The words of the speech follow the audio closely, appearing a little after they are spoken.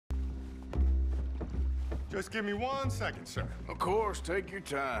Just give me 1 second, sir. Of course, take your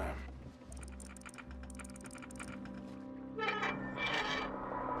time.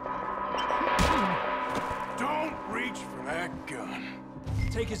 Don't reach for that gun.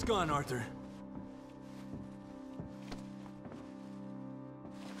 Take his gun, Arthur.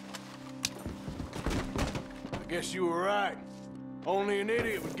 I guess you were right. Only an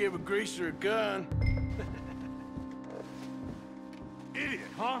idiot would give a greaser a gun. Idiot,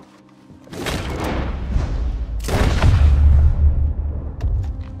 huh?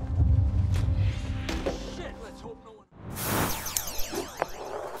 Shit, let's hope no one...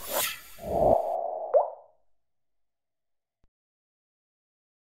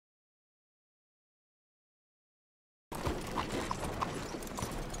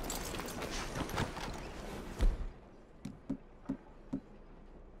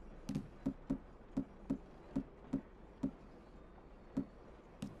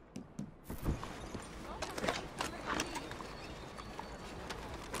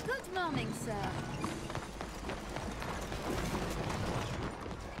 Good morning, sir.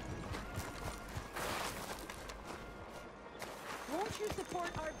 Won't you support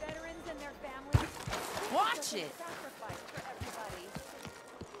our veterans and their families? Watch it. Sacrifice for everybody.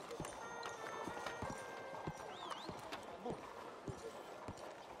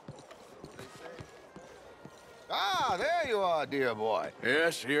 Ah, there you are, dear boy.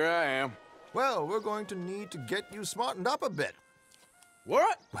 Yes, here I am. Well, we're going to need to get you smartened up a bit.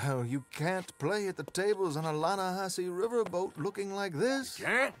 What? Well, you can't play at the tables on a Lannahechee riverboat looking like this.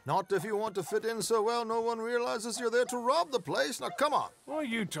 Can't? Not if you want to fit in so well no one realizes you're there to rob the place. Now, come on. What are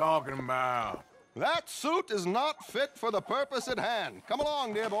you talking about? That suit is not fit for the purpose at hand. Come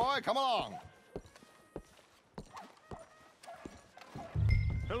along, dear boy, come along.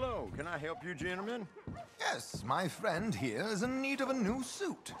 Hello, can I help you, gentlemen? Yes, my friend here is in need of a new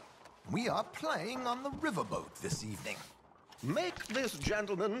suit. We are playing on the riverboat this evening. Make this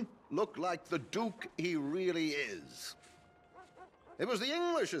gentleman look like the Duke he really is. It was the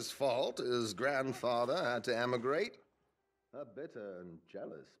English's fault his grandfather had to emigrate. A bitter and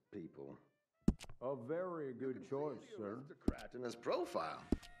jealous people. A very good choice, sir. Aristocrat in his profile.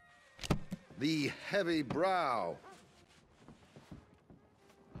 The heavy brow.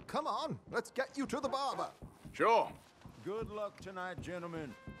 Come on, let's get you to the barber. Sure. Good luck tonight,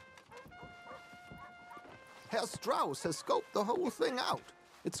 gentlemen. Herr Strauss has scoped the whole thing out.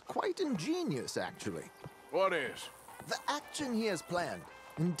 It's quite ingenious, actually. What is? The action he has planned.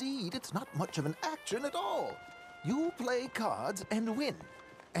 Indeed, it's not much of an action at all. You play cards and win.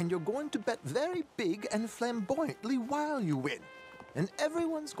 And you're going to bet very big and flamboyantly while you win. And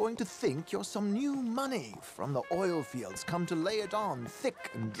everyone's going to think you're some new money from the oil fields come to lay it on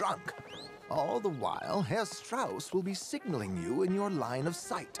thick and drunk. All the while, Herr Strauss will be signaling you in your line of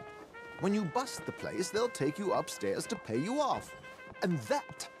sight. When you bust the place, they'll take you upstairs to pay you off. And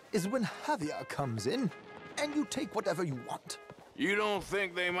that is when Javier comes in, and you take whatever you want. You don't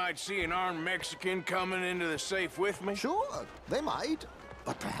think they might see an armed Mexican coming into the safe with me? Sure, they might,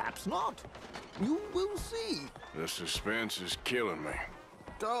 but perhaps not. You will see. The suspense is killing me.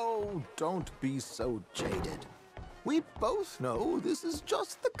 Oh, don't be so jaded. We both know this is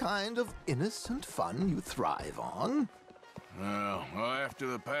just the kind of innocent fun you thrive on. Well, after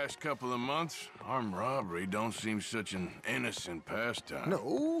the past couple of months, armed robbery don't seem such an innocent pastime.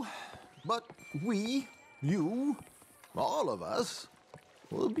 No, but we, you, all of us,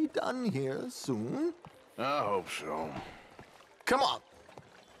 will be done here soon. I hope so. Come on.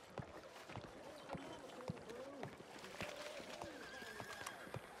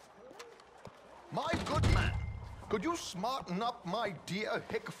 My good man, could you smarten up my dear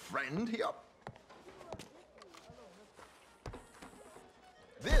hick friend here?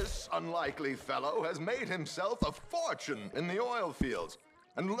 This unlikely fellow has made himself a fortune in the oil fields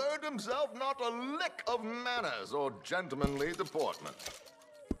and learned himself not a lick of manners or gentlemanly deportment.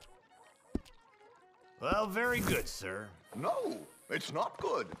 Well, very good, sir. No, it's not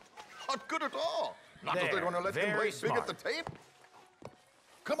good. Not good at all. Not that they're There, going to let him very wait big at the smart. tape.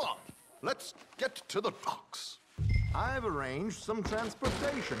 Come on, let's get to the docks. I've arranged some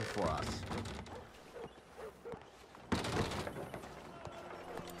transportation for us.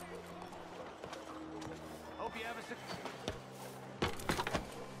 Hope you have a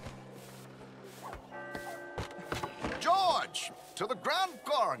George, to the Grand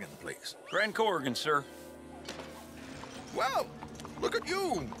Corrigan, please. Grand Corrigan, sir. Well, look at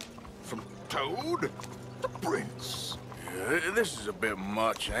you. From Toad to Prince. This is a bit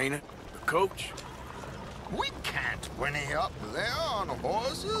much, ain't it? The coach? We can't whinny up there on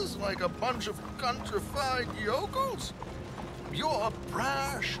horses like a bunch of countrified yokels. You're a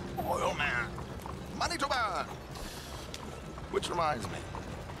brash oil man. money to burn. Which reminds me,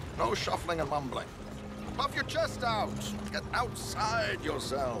 no shuffling and mumbling. Puff your chest out. Get outside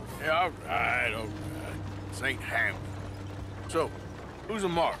yourself. Yeah, all right, all right. This ain't happening. So, who's a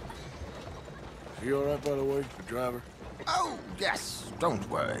mark? Is he all right, by the way, the driver? Oh, yes, don't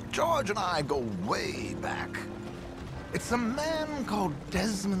worry. George and I go way back. It's a man called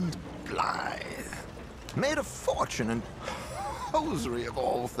Desmond Blythe. Made a fortune in hosiery of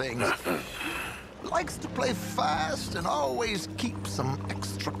all things. Likes to play fast and always keep some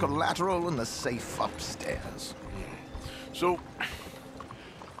extra collateral in the safe upstairs. So,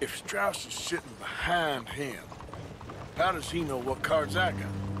 if Strauss is sitting behind him, how does he know what cards I got?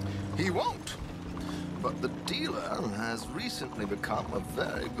 He won't. But the dealer has recently become a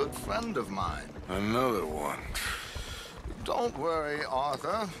very good friend of mine. Another one. Don't worry,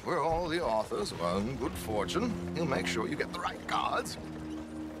 Arthur. We're all the authors of our good fortune. He'll make sure you get the right cards.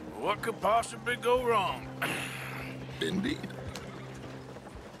 What could possibly go wrong? Indeed.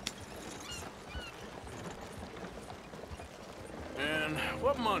 And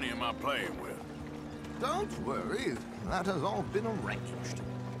what money am I playing with? Don't worry, that has all been arranged.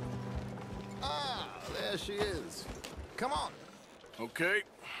 Ah, there she is. Come on. Okay.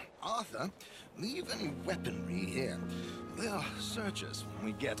 Arthur, leave any weaponry here. They'll search us when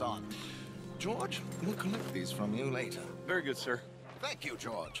we get on. George, we'll collect these from you later. Very good, sir. Thank you,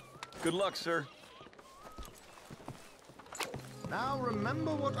 George. Good luck, sir. Now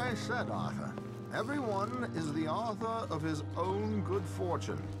remember what I said, Arthur. Everyone is the author of his own good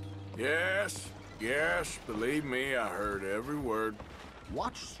fortune. Yes, yes, believe me, I heard every word.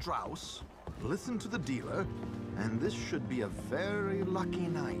 Watch Strauss, listen to the dealer, and this should be a very lucky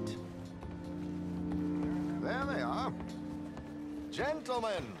night. There they are.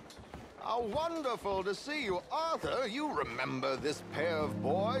 Gentlemen, how wonderful to see you. Arthur, you remember this pair of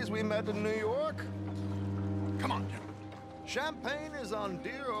boys we met in New York? Come on, gentlemen. Champagne is on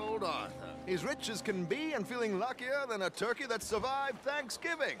dear old Arthur. He's rich as can be and feeling luckier than a turkey that survived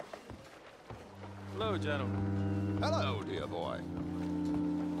Thanksgiving. Hello, gentlemen. Hello, dear boy.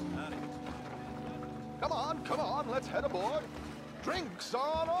 Howdy. Come on, let's head aboard. Drinks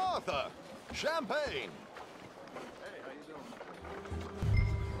on Arthur. Champagne. Hey, how you doing?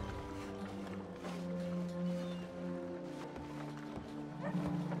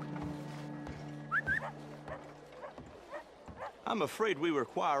 I'm afraid we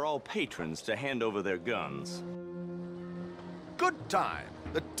require all patrons to hand over their guns. Good time.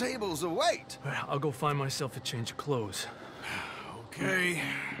 The tables await. I'll go find myself a change of clothes. Okay.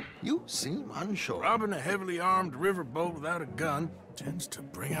 You seem unsure. Robbing a heavily armed riverboat without a gun tends to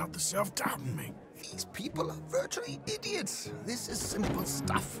bring out the self-doubt in me. These people are virtually idiots. This is simple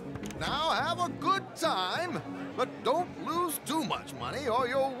stuff. Now have a good time, but don't lose too much money or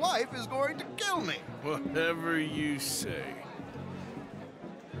your wife is going to kill me. Whatever you say.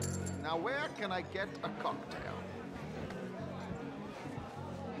 Now where can I get a cocktail?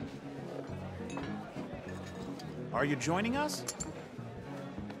 Are you joining us?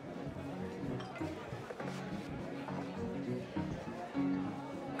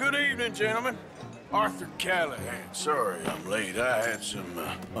 Good evening, gentlemen. Arthur Callahan. Sorry I'm late. I had some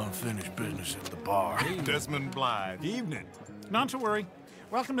unfinished business at the bar. Desmond Blythe. Evening. Not to worry.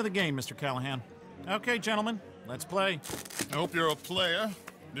 Welcome to the game, Mr. Callahan. Okay, gentlemen, let's play. I hope you're a player.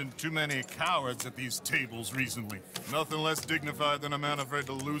 Been too many cowards at these tables recently. Nothing less dignified than a man afraid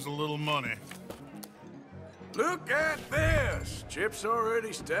to lose a little money. Look at this! Chips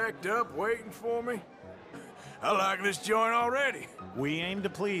already stacked up waiting for me. I like this joint already. We aim to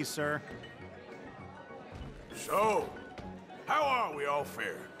please, sir. So, how are we all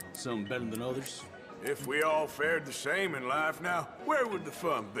fared? Some better than others. If we all fared the same in life now, where would the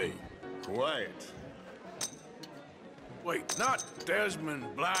fun be? Quiet. Wait, not Desmond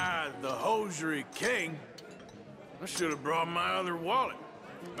Blythe, the hosiery king. I should have brought my other wallet.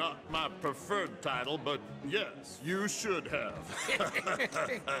 Not my preferred title, but yes, you should have.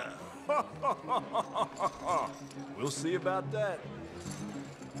 We'll see about that.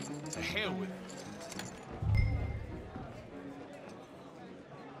 To hell with it.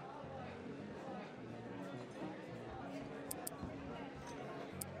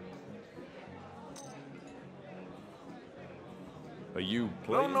 Are you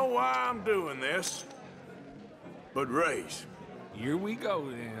playing? Don't know why I'm doing this, but raise. Here we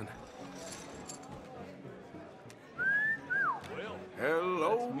go, then. Well,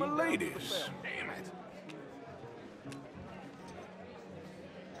 Hello, my ladies. damn it.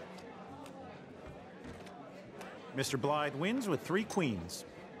 Mr. Blythe wins with 3 queens.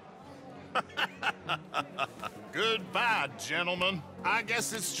 Goodbye, gentlemen. I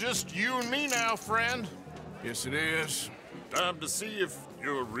guess it's just you and me now, friend. Yes, it is. Time to see if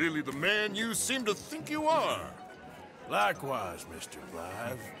you're really the man you seem to think you are. Likewise, Mr.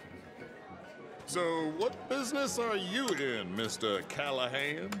 Blythe. So, what business are you in, Mr.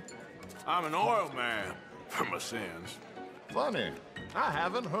 Callahan? I'm an oil man, for my sins. Funny, I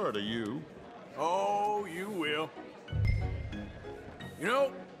haven't heard of you. Oh, you will. You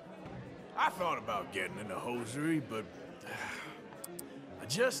know, I thought about getting into hosiery, but I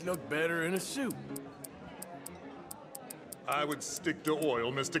just look better in a suit. I would stick to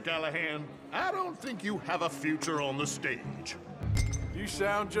oil, Mr. Callahan. I don't think you have a future on the stage. You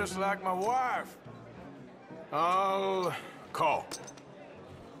sound just like my wife. I'll call.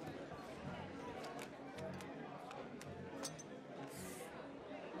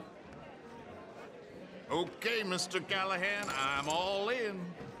 Okay, Mr. Callahan, I'm all in.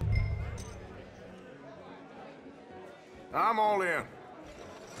 I'm all in.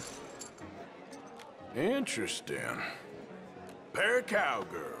 Interesting. Pair of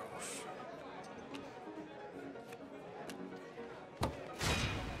cowgirls.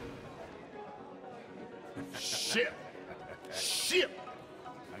 Shit! Shit!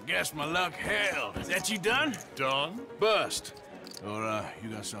 I guess my luck held. Is that you done? Done? Bust. Or, you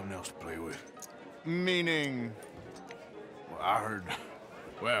got something else to play with? Meaning?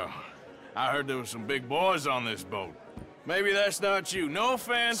 Well, I heard there was some big boys on this boat. Maybe that's not you. No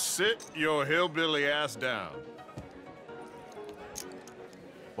offense. Sit your hillbilly ass down.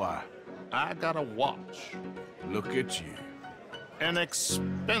 Why? I got a watch. Look at you. An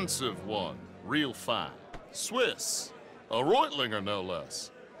expensive one. Real fine. Swiss. A Reutlinger, no less.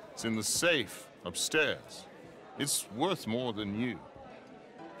 It's in the safe upstairs. It's worth more than you.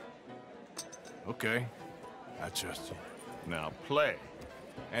 Okay. I trust you. Now play.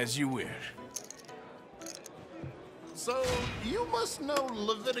 As you wish. So, you must know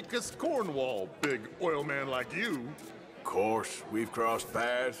Leviticus Cornwall, big oil man like you. Of course, we've crossed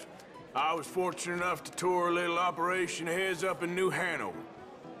paths. I was fortunate enough to tour a little operation of his up in New Hanover.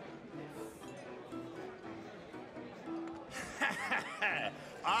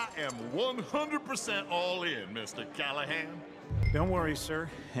 I am 100% all in, Mr. Callahan. Don't worry, sir.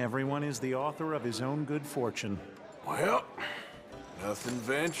 Everyone is the author of his own good fortune. Well, nothing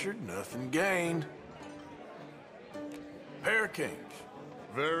ventured, nothing gained. Pair of kings.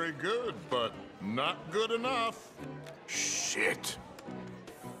 Very good, but not good enough. Shit.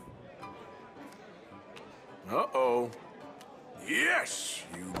 Uh-oh. Yes,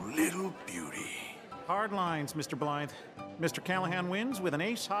 you little beauty. Hard lines, Mr. Blythe. Mr. Callahan wins with an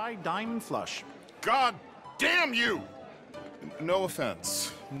ace-high diamond flush. God damn you! No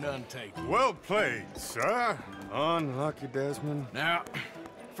offense. None taken. Well played, sir. Unlucky, Desmond. Now,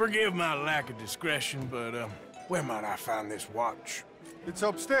 forgive my lack of discretion, but, where might I find this watch? It's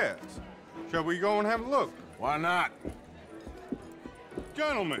upstairs. Shall we go and have a look? Why not?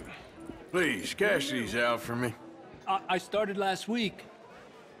 Gentlemen. Please, cash these out for me. I started last week.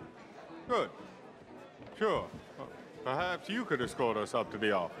 Good. Sure. Perhaps you could escort us up to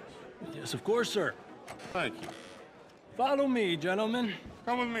the office. Yes, of course, sir. Thank you. Follow me, gentlemen.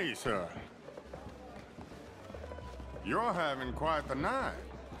 Come with me, sir. You're having quite the night.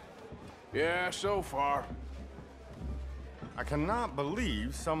 Yeah, so far. I cannot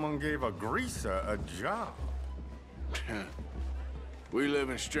believe someone gave a greaser a job. We live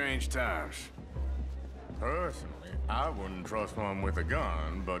in strange times. Personally, I wouldn't trust one with a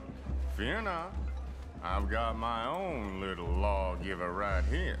gun, but fear not. I've got my own little lawgiver right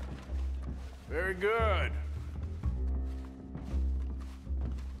here. Very good.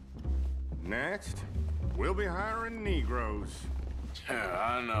 Next, we'll be hiring Negroes.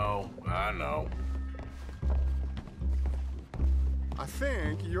 I know. I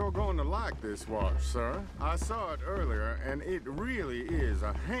think you're going to like this watch, sir. I saw it earlier, and it really is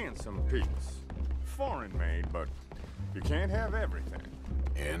a handsome piece. Foreign made, but you can't have everything.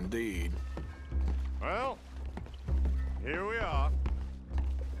 Indeed. Well, here we are.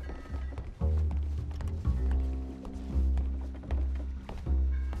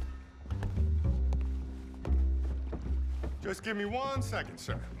 Just give me 1 second,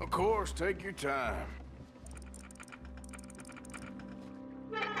 sir. Of course, take your time.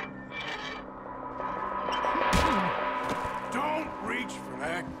 Don't reach for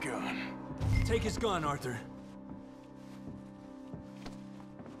that gun. Take his gun, Arthur.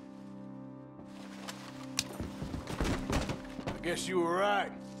 I guess you were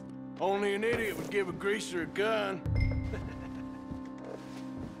right. Only an idiot would give a greaser a gun.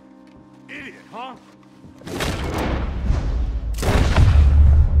 Idiot, huh?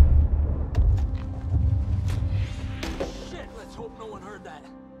 heard that.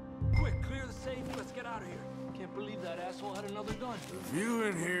 Quick, clear the safe. Let's get out of here. Can't believe that asshole had another gun. The view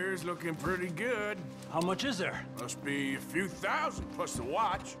in here is looking pretty good. How much is there? Must be a few thousand plus the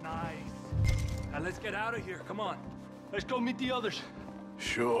watch. Nice. Now let's get out of here. Come on. Let's go meet the others.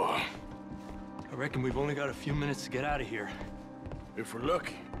 Sure. I reckon we've only got a few minutes to get out of here. If we're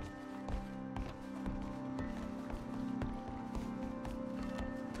lucky.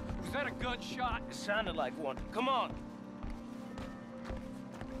 Was that a gunshot? It sounded like one. Come on.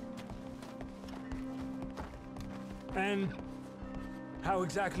 And how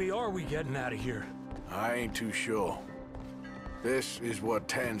exactly are we getting out of here? I ain't too sure. This is what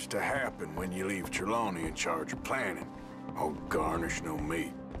tends to happen when you leave Trelawney in charge of planning. Oh, garnish no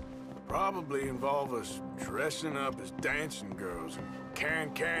meat. Probably involve us dressing up as dancing girls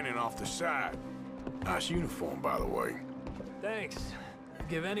and canning off the side. Nice uniform, by the way. Thanks.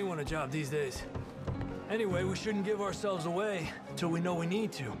 Give anyone a job these days. Anyway, we shouldn't give ourselves away until we know we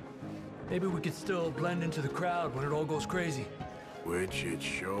need to. Maybe we could still blend into the crowd when it all goes crazy. Which it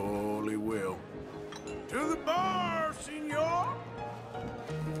surely will. To the bar, senor!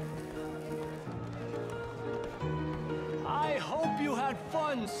 I hope you had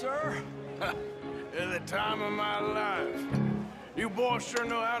fun, sir. At the time of my life. You boys sure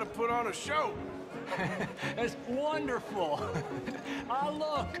know how to put on a show. That's wonderful. Ah,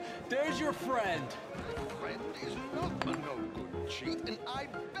 look, there's your friend. Friend is not a no-good cheat, and I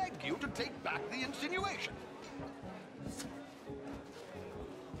beg you to take back the insinuation.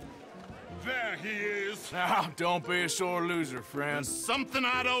 There he is. Now, don't be a sore loser, friend. There's something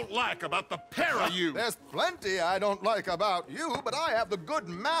I don't like about the pair of you. There's plenty I don't like about you, but I have the good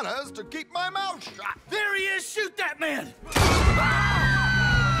manners to keep my mouth shut. There he is! Shoot that man!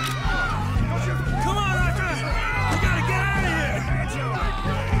 Come on, Arthur! We gotta get out of here!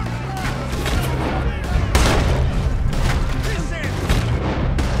 Listen!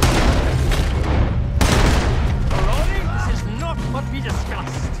 This is not what we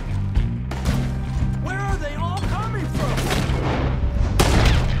discussed. Where are they all coming from?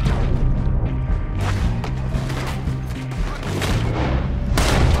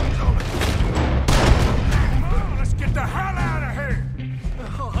 Let's get the hell out of here!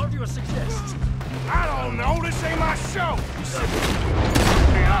 How do you suggest? I don't know, this ain't my show!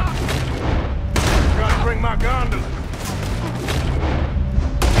 Gotta bring my gondola.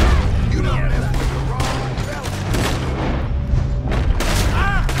 You know this was the wrong belt.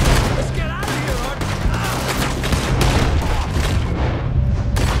 Let's get out of here, Arthur!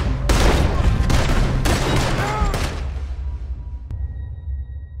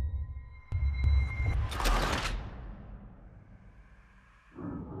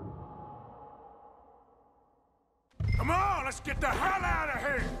 Come on, let's get the hell out of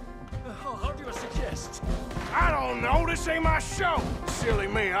here! How do you suggest? I don't know, this ain't my show! Silly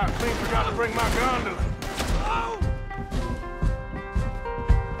me, I clean forgot to bring my gondola. Oh!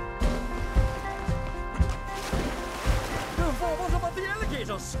 What about the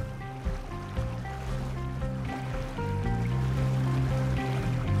alligators?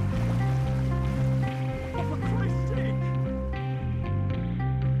 Oh, for Christ's sake!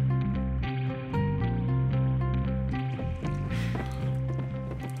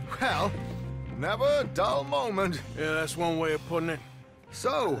 Well, never a dull moment. Yeah, that's one way of putting it.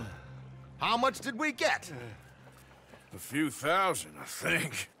 So, how much did we get? A few thousand, I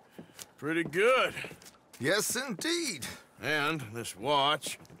think. Pretty good. Yes, indeed. And this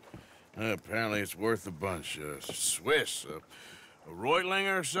watch, apparently it's worth a bunch. Swiss, a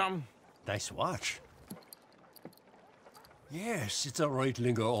Reutlinger or something? Nice watch. Yes, it's a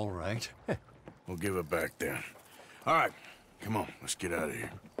Reutlinger, all right. We'll give it back then. All right, come on, let's get out of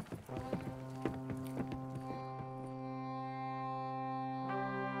here.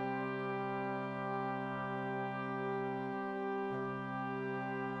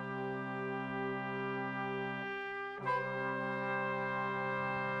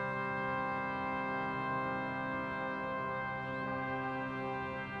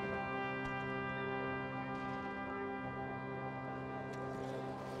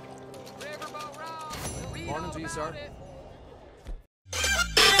 Morning to you, sir.